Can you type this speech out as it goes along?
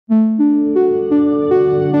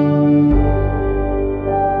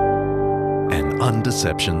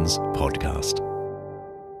Undeceptions podcast.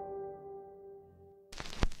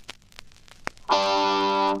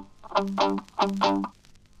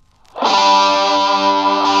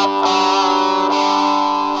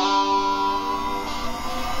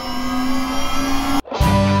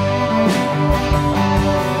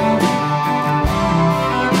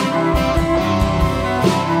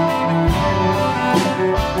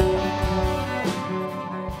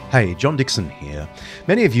 Hey, John Dickson here.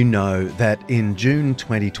 Many of you know that in June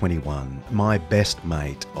 2021, my best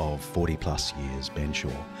mate of 40 plus years, Ben Shaw,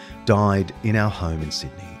 died in our home in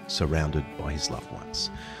Sydney, surrounded by his loved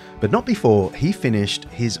ones. But not before he finished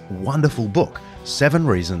his wonderful book, 7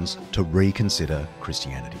 Reasons to Reconsider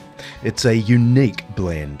Christianity. It's a unique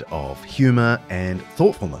blend of humour and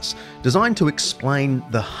thoughtfulness, designed to explain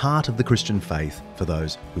the heart of the Christian faith for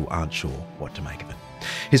those who aren't sure what to make of it.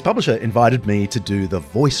 His publisher invited me to do the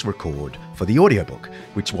voice record for the audiobook,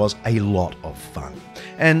 which was a lot of fun.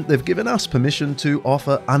 And they've given us permission to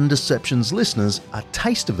offer Undeceptions listeners a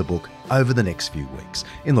taste of the book over the next few weeks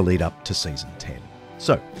in the lead up to season 10.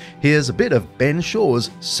 So here's a bit of Ben Shaw's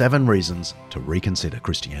 7 Reasons to Reconsider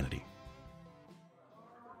Christianity.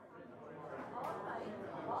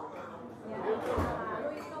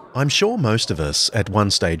 I'm sure most of us, at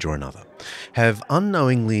one stage or another, have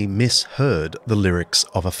unknowingly misheard the lyrics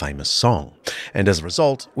of a famous song, and as a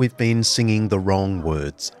result, we've been singing the wrong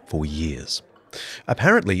words for years.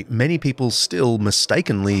 Apparently, many people still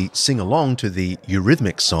mistakenly sing along to the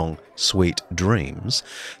Eurythmics song Sweet Dreams,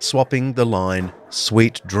 swapping the line,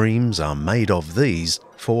 "Sweet dreams are made of these,"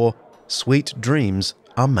 for "Sweet dreams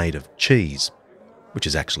are made of cheese," which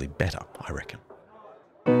is actually better, I reckon.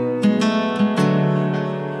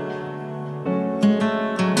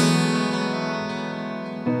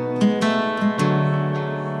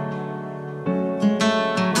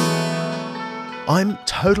 I'm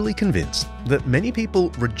totally convinced that many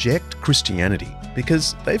people reject Christianity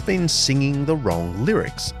because they've been singing the wrong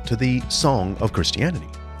lyrics to the song of Christianity.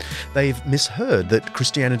 They've misheard that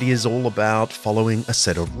Christianity is all about following a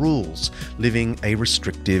set of rules, living a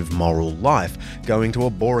restrictive moral life, going to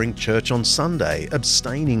a boring church on Sunday,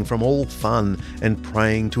 abstaining from all fun and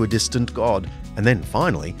praying to a distant God, and then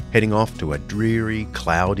finally heading off to a dreary,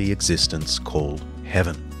 cloudy existence called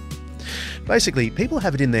heaven. Basically, people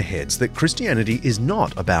have it in their heads that Christianity is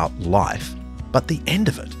not about life, but the end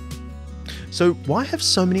of it. So why have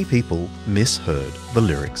so many people misheard the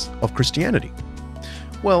lyrics of Christianity?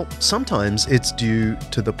 Well, sometimes it's due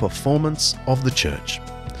to the performance of the church.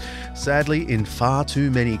 Sadly, in far too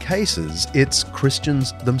many cases, it's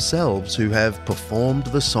Christians themselves who have performed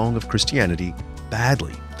the song of Christianity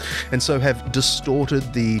badly, and so have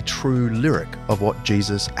distorted the true lyric of what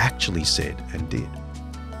Jesus actually said and did.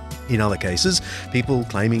 In other cases, people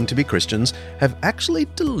claiming to be Christians have actually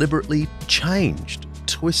deliberately changed,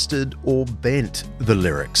 twisted, or bent the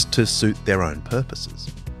lyrics to suit their own purposes.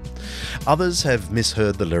 Others have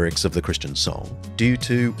misheard the lyrics of the Christian song due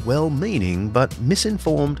to well-meaning but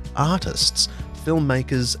misinformed artists,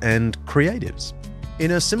 filmmakers, and creatives.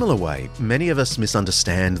 In a similar way, many of us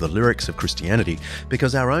misunderstand the lyrics of Christianity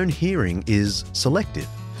because our own hearing is selective.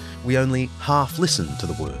 We only half listen to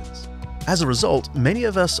the words. As a result, many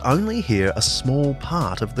of us only hear a small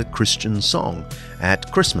part of the Christian song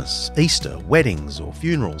at Christmas, Easter, weddings, or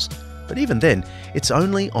funerals, but even then, it's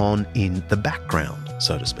only on in the background,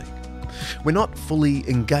 so to speak. We're not fully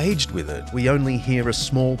engaged with it, we only hear a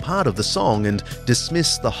small part of the song and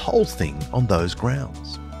dismiss the whole thing on those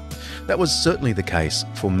grounds. That was certainly the case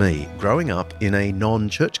for me growing up in a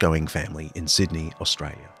non-church-going family in Sydney,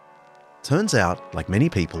 Australia. Turns out, like many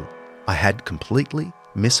people, I had completely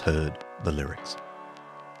misheard the lyrics.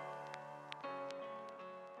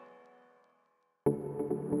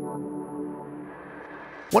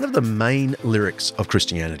 One of the main lyrics of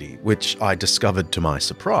Christianity, which I discovered to my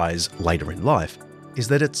surprise later in life, is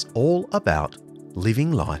that it's all about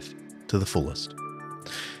living life to the fullest.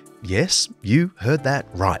 Yes, you heard that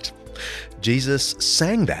right. Jesus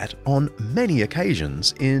sang that on many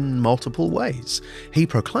occasions in multiple ways. He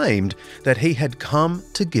proclaimed that he had come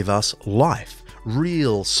to give us life.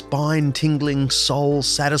 Real, spine-tingling,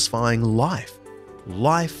 soul-satisfying life.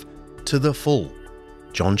 Life to the full.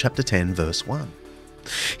 John chapter 10, verse 1.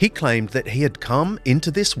 He claimed that he had come into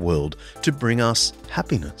this world to bring us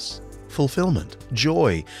happiness, fulfillment,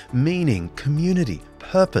 joy, meaning, community,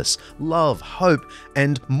 purpose, love, hope,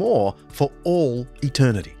 and more for all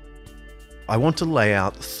eternity. I want to lay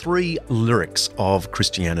out 3 lyrics of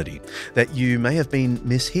Christianity that you may have been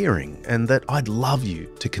mishearing and that I'd love you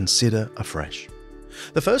to consider afresh.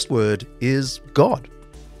 The first word is God.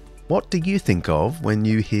 What do you think of when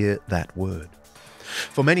you hear that word?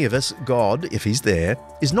 For many of us, God, if he's there,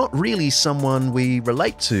 is not really someone we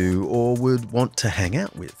relate to or would want to hang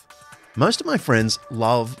out with. Most of my friends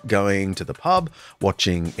love going to the pub,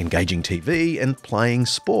 watching engaging TV, and playing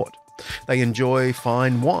sport. They enjoy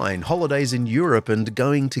fine wine, holidays in Europe, and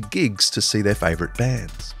going to gigs to see their favourite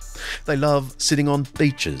bands. They love sitting on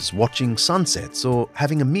beaches, watching sunsets, or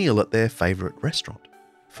having a meal at their favourite restaurant.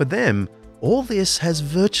 For them, all this has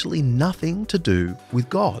virtually nothing to do with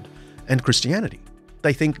God and Christianity.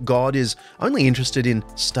 They think God is only interested in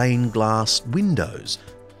stained glass windows,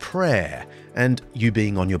 prayer, and you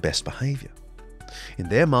being on your best behaviour. In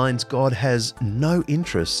their minds, God has no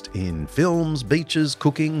interest in films, beaches,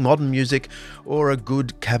 cooking, modern music, or a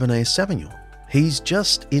good Cabernet Sauvignon. He's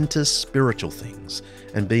just into spiritual things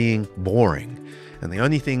and being boring, and the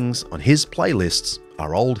only things on his playlists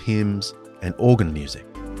are old hymns and organ music.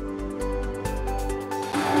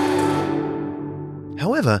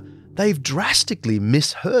 However, they've drastically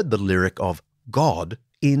misheard the lyric of God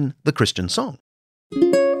in the Christian song.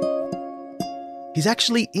 He's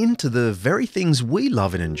actually into the very things we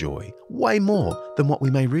love and enjoy, way more than what we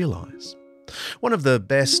may realise. One of the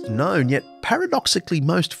best known, yet paradoxically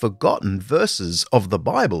most forgotten verses of the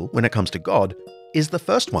Bible when it comes to God is the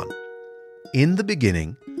first one. In the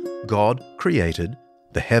beginning, God created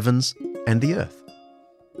the heavens and the earth.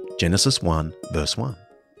 Genesis 1, verse 1.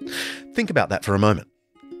 Think about that for a moment.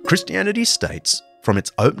 Christianity states from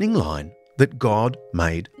its opening line that God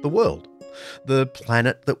made the world, the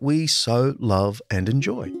planet that we so love and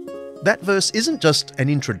enjoy. That verse isn't just an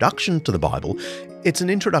introduction to the Bible, it's an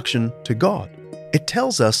introduction to God. It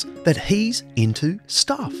tells us that He's into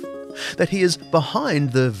stuff, that He is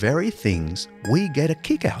behind the very things we get a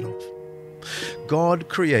kick out of. God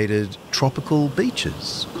created tropical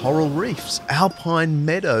beaches, coral reefs, alpine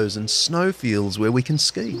meadows and snowfields where we can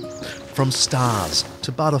ski. From stars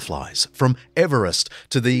to butterflies, from Everest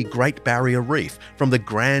to the Great Barrier Reef, from the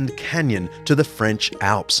Grand Canyon to the French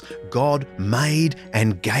Alps, God made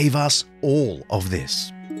and gave us all of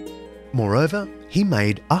this. Moreover, He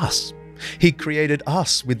made us. He created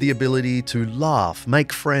us with the ability to laugh,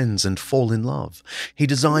 make friends, and fall in love. He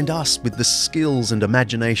designed us with the skills and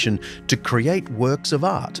imagination to create works of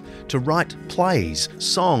art, to write plays,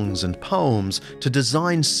 songs, and poems, to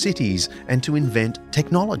design cities, and to invent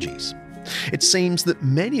technologies. It seems that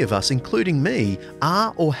many of us, including me,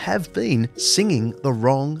 are or have been singing the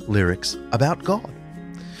wrong lyrics about God.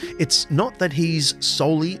 It's not that He's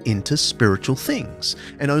solely into spiritual things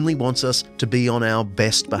and only wants us to be on our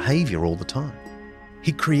best behaviour all the time.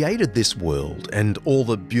 He created this world and all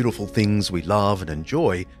the beautiful things we love and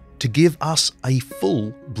enjoy to give us a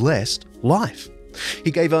full, blessed life.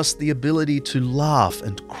 He gave us the ability to laugh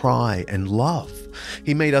and cry and love.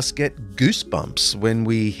 He made us get goosebumps when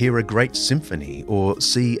we hear a great symphony or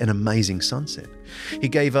see an amazing sunset. He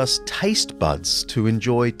gave us taste buds to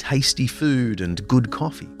enjoy tasty food and good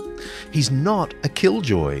coffee. He's not a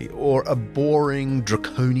killjoy or a boring,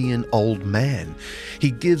 draconian old man.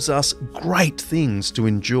 He gives us great things to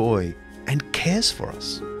enjoy and cares for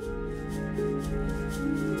us.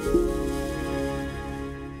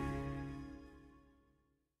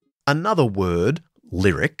 Another word,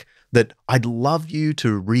 lyric, that I'd love you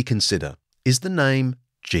to reconsider is the name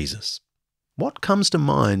Jesus. What comes to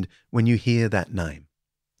mind when you hear that name?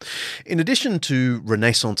 In addition to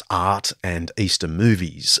Renaissance art and Easter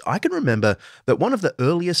movies, I can remember that one of the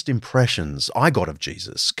earliest impressions I got of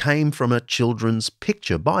Jesus came from a children's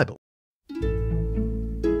picture Bible.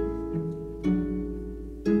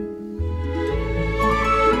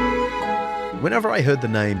 Whenever I heard the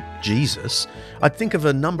name Jesus, I'd think of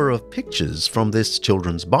a number of pictures from this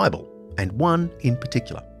children's Bible, and one in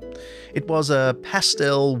particular. It was a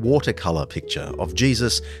pastel watercolour picture of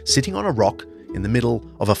Jesus sitting on a rock in the middle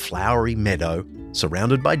of a flowery meadow,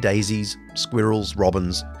 surrounded by daisies, squirrels,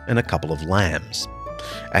 robins, and a couple of lambs.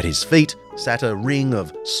 At his feet sat a ring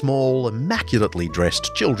of small, immaculately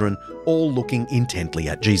dressed children, all looking intently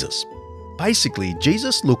at Jesus. Basically,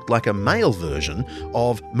 Jesus looked like a male version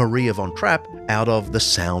of Maria von Trapp out of The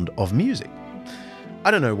Sound of Music.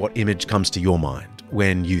 I don't know what image comes to your mind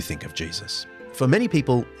when you think of Jesus. For many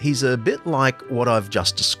people, he's a bit like what I've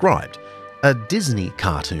just described, a Disney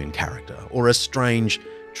cartoon character, or a strange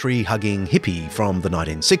tree-hugging hippie from the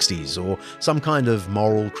 1960s, or some kind of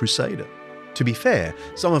moral crusader. To be fair,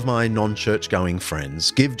 some of my non-church-going friends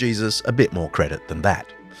give Jesus a bit more credit than that.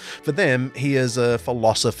 For them, he is a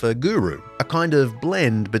philosopher guru, a kind of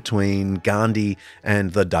blend between Gandhi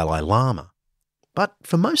and the Dalai Lama. But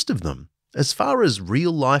for most of them, as far as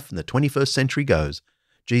real life in the 21st century goes,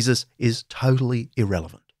 Jesus is totally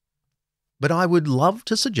irrelevant. But I would love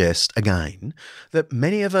to suggest again that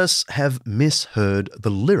many of us have misheard the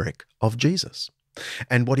lyric of Jesus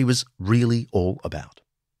and what he was really all about.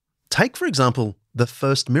 Take, for example, the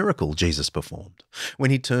first miracle Jesus performed, when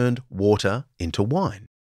he turned water into wine.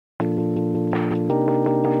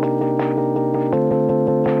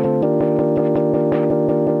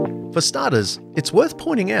 For starters, it's worth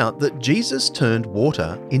pointing out that Jesus turned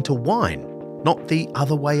water into wine, not the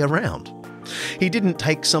other way around. He didn't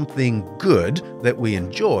take something good that we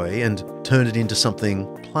enjoy and turn it into something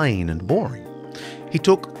plain and boring. He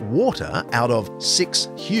took water out of 6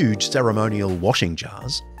 huge ceremonial washing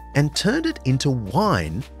jars and turned it into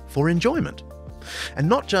wine for enjoyment. And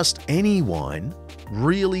not just any wine,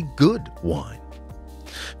 really good wine.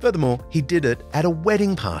 Furthermore, he did it at a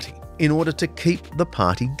wedding party in order to keep the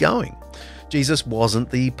party going. Jesus wasn't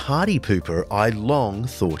the party pooper I long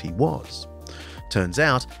thought he was. Turns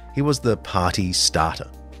out, he was the party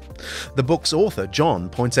starter. The book's author, John,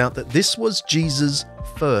 points out that this was Jesus'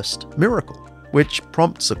 first miracle, which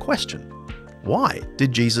prompts a question. Why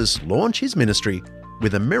did Jesus launch his ministry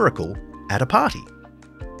with a miracle at a party?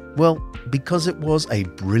 Well, because it was a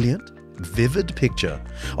brilliant, vivid picture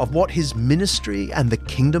of what his ministry and the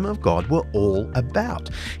kingdom of God were all about.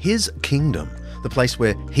 His kingdom, the place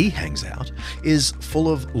where he hangs out, is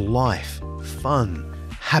full of life, fun,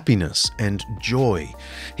 happiness and joy.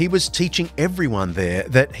 He was teaching everyone there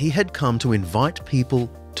that he had come to invite people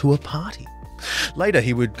to a party. Later,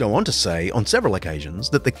 he would go on to say on several occasions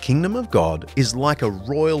that the kingdom of God is like a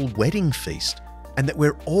royal wedding feast and that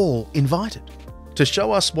we're all invited. To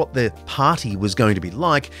show us what the party was going to be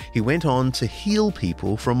like, he went on to heal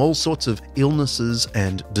people from all sorts of illnesses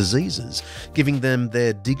and diseases, giving them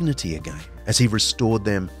their dignity again as he restored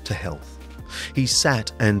them to health. He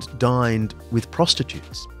sat and dined with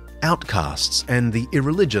prostitutes, outcasts, and the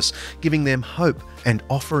irreligious, giving them hope and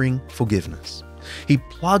offering forgiveness. He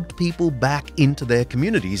plugged people back into their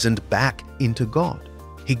communities and back into God.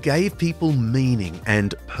 He gave people meaning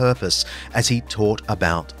and purpose as he taught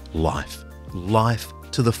about life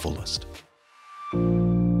to the fullest.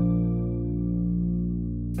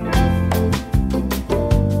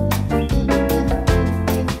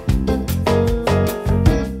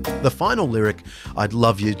 The final lyric I'd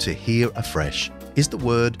love you to hear afresh is the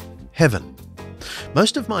word heaven.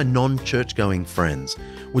 Most of my non-church-going friends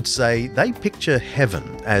would say they picture heaven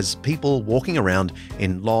as people walking around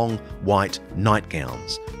in long, white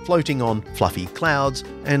nightgowns, floating on fluffy clouds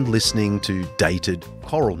and listening to dated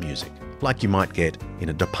choral music, like you might get in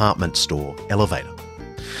a department store elevator.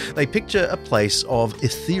 They picture a place of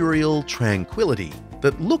ethereal tranquility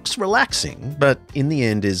that looks relaxing, but in the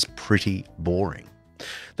end is pretty boring.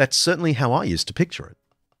 That's certainly how I used to picture it.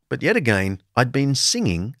 But yet again, I'd been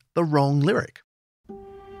singing the wrong lyric.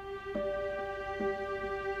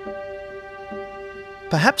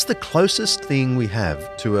 Perhaps the closest thing we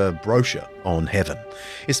have to a brochure on heaven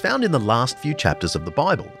is found in the last few chapters of the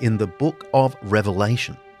Bible, in the book of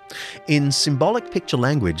Revelation. In symbolic picture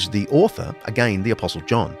language, the author, again the Apostle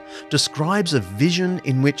John, describes a vision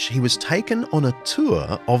in which he was taken on a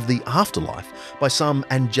tour of the afterlife by some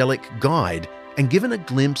angelic guide and given a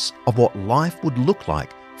glimpse of what life would look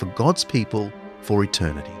like for God's people for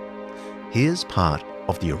eternity. Here's part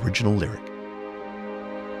of the original lyric.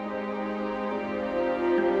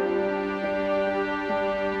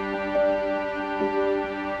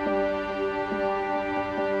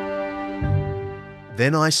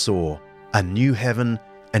 Then I saw a new heaven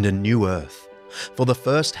and a new earth, for the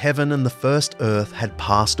first heaven and the first earth had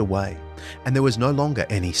passed away, and there was no longer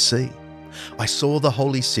any sea. I saw the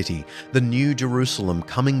holy city, the new Jerusalem,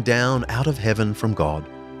 coming down out of heaven from God,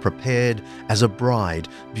 prepared as a bride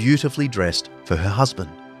beautifully dressed for her husband.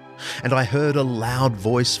 And I heard a loud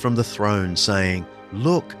voice from the throne saying,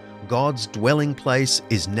 "Look, God's dwelling place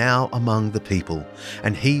is now among the people,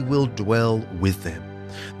 and he will dwell with them.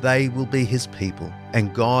 They will be his people,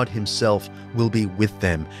 and God himself will be with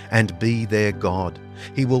them and be their God.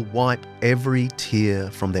 He will wipe every tear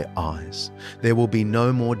from their eyes. There will be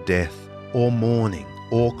no more death, or mourning,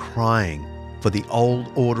 or crying, for the old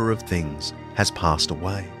order of things has passed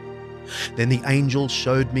away." Then the angel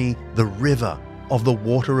showed me the river of the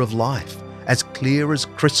water of life, as clear as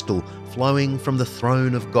crystal, flowing from the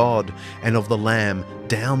throne of God and of the Lamb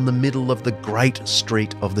down the middle of the great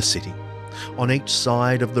street of the city. On each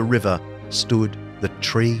side of the river stood the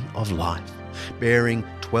tree of life, bearing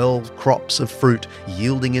 12 crops of fruit,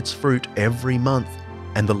 yielding its fruit every month,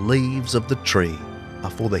 and the leaves of the tree are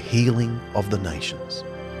for the healing of the nations.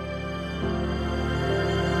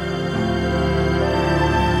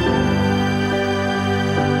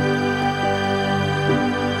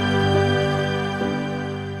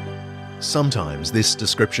 sometimes this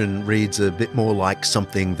description reads a bit more like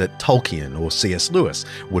something that Tolkien or C.S. Lewis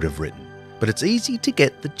would have written, but it's easy to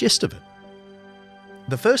get the gist of it.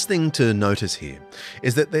 The first thing to notice here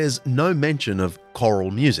is that there's no mention of choral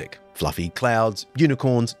music, fluffy clouds,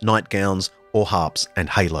 unicorns, nightgowns, or harps and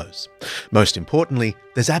halos. Most importantly,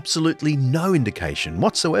 there's absolutely no indication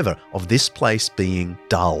whatsoever of this place being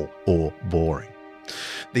dull or boring.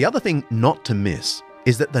 The other thing not to miss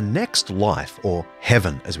is that the next life, or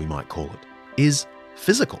heaven as we might call it, is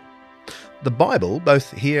physical. The Bible,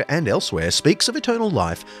 both here and elsewhere, speaks of eternal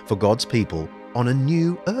life for God's people on a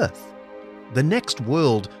new earth. The next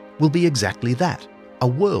world will be exactly that, a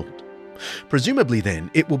world. Presumably then,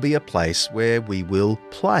 it will be a place where we will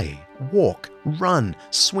play, walk, run,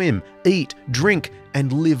 swim, eat, drink,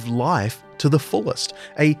 and live life to the fullest.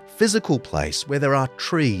 A physical place where there are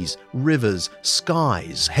trees, rivers,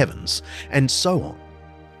 skies, heavens, and so on.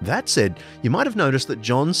 That said, you might have noticed that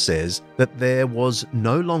John says that there was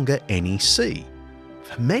no longer any sea.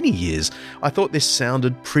 For many years, I thought this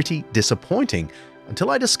sounded pretty disappointing until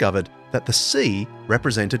I discovered that the sea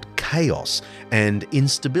represented chaos and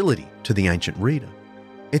instability to the ancient reader.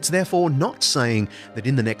 It's therefore not saying that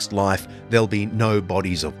in the next life there'll be no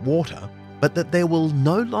bodies of water, but that there will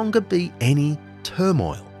no longer be any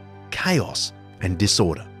turmoil, chaos, and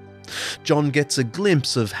disorder. John gets a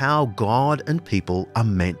glimpse of how God and people are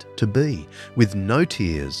meant to be, with no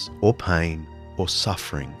tears or pain or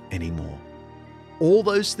suffering anymore. All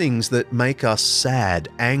those things that make us sad,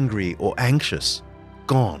 angry, or anxious,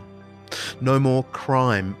 gone. No more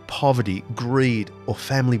crime, poverty, greed, or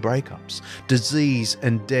family breakups. Disease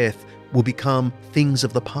and death will become things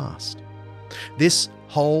of the past. This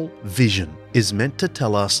whole vision is meant to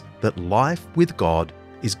tell us that life with God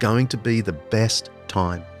is going to be the best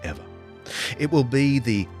time ever. It will be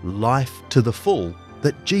the life to the full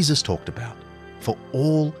that Jesus talked about for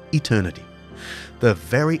all eternity. The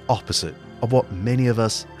very opposite of what many of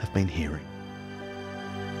us have been hearing.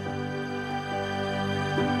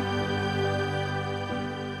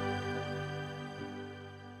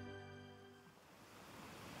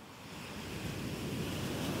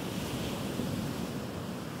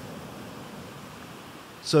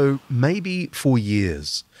 So maybe for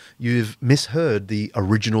years you've misheard the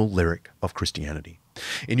original lyric of Christianity.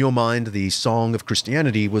 In your mind, the song of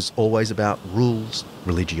Christianity was always about rules,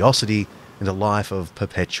 religiosity, and a life of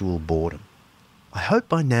perpetual boredom. I hope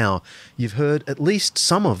by now you've heard at least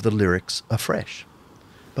some of the lyrics afresh.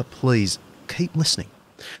 But please keep listening.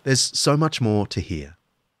 There's so much more to hear.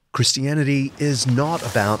 Christianity is not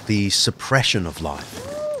about the suppression of life,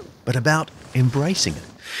 but about embracing it.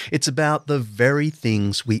 It's about the very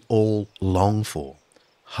things we all long for: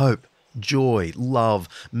 hope, joy, love,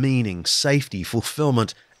 meaning, safety,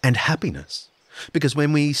 fulfillment, and happiness. Because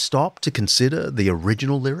when we stop to consider the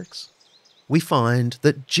original lyrics, we find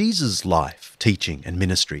that Jesus' life, teaching, and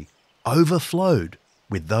ministry overflowed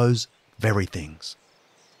with those very things.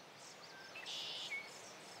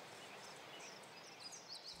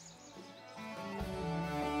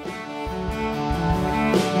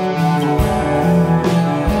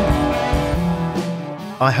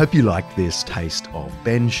 I hope you liked this taste of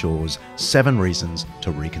Ben Shaw's 7 Reasons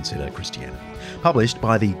to Reconsider Christianity, published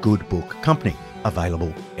by the Good Book Company,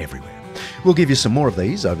 available everywhere. We'll give you some more of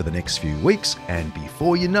these over the next few weeks, and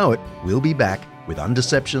before you know it, we'll be back with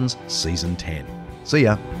Undeceptions Season 10. See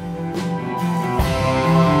ya.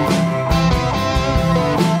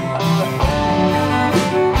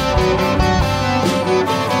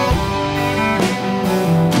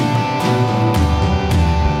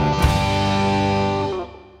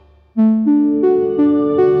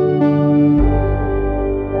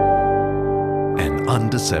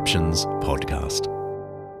 Undeceptions podcast.